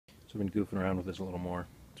So I've been goofing around with this a little more.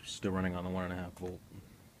 It's still running on the 1.5 volt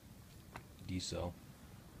D cell.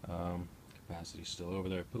 Capacity's still over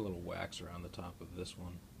there. I put a little wax around the top of this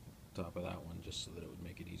one, top of that one, just so that it would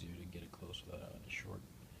make it easier to get it close without having to short.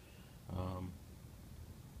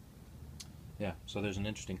 Yeah, so there's an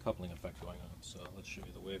interesting coupling effect going on. So let's show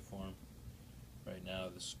you the waveform. Right now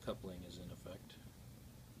this coupling is in effect.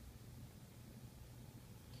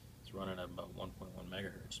 It's running at about 1.1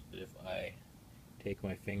 megahertz, but if I take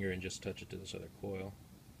my finger and just touch it to this other coil,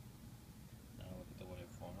 now look at the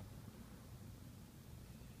waveform,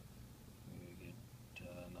 we get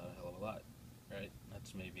not a hell of a lot, right?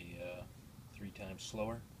 That's maybe 3 times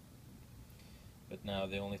slower. But now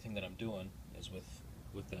the only thing that I'm doing is with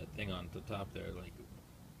that thing on the top there, like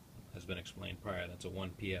has been explained prior, that's a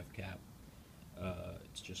 1 PF cap.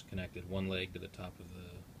 It's just connected one leg to the top of the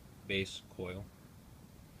base coil.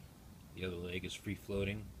 The other leg is free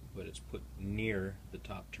floating, but it's put near the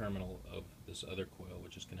top terminal of this other coil,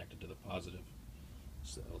 which is connected to the positive.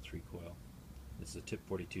 It's the L3 coil. This is a tip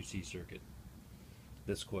 42C circuit.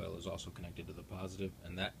 This coil is also connected to the positive,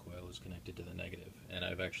 and that coil is connected to the negative. And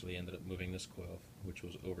I've actually ended up moving this coil, which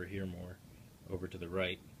was over here more, over to the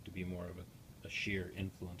right to be more of a shear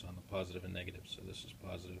influence on the positive and negative. So this is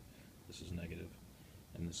positive, this is negative,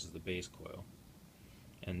 and this is the base coil.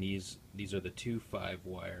 And these are the two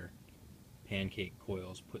 5-wire pancake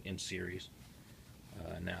coils put in series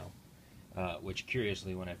now, which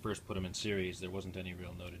curiously, when I first put them in series, there wasn't any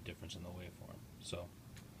real noted difference in the waveform. So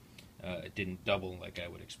it didn't double like I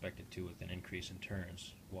would expect it to with an increase in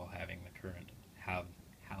turns while having the current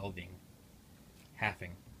halving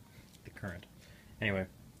the current. Anyway,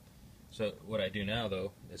 so what I do now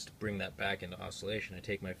though is to bring that back into oscillation. I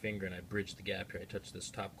take my finger and I bridge the gap here. I touch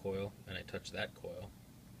this top coil and I touch that coil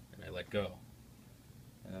and I let go.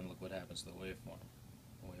 And then look what happens to the waveform.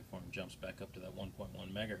 The waveform jumps back up to that 1.1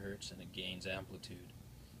 megahertz and it gains amplitude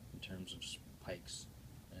in terms of spikes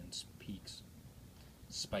and peaks.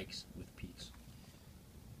 Spikes with peaks.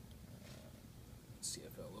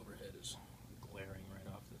 CFL overhead is glaring right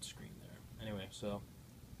off that screen there. Anyway, so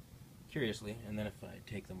curiously, and then if I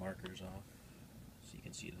take the markers off, so you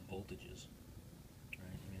can see the voltages,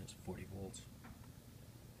 right? I mean, it's 40 volts.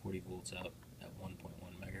 40 volts out at 1.1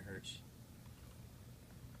 megahertz.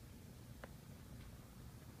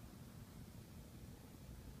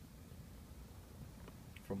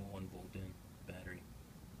 From a 1 volt in battery.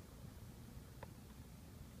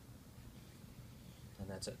 And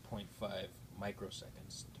that's at 0.5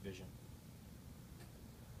 microseconds division.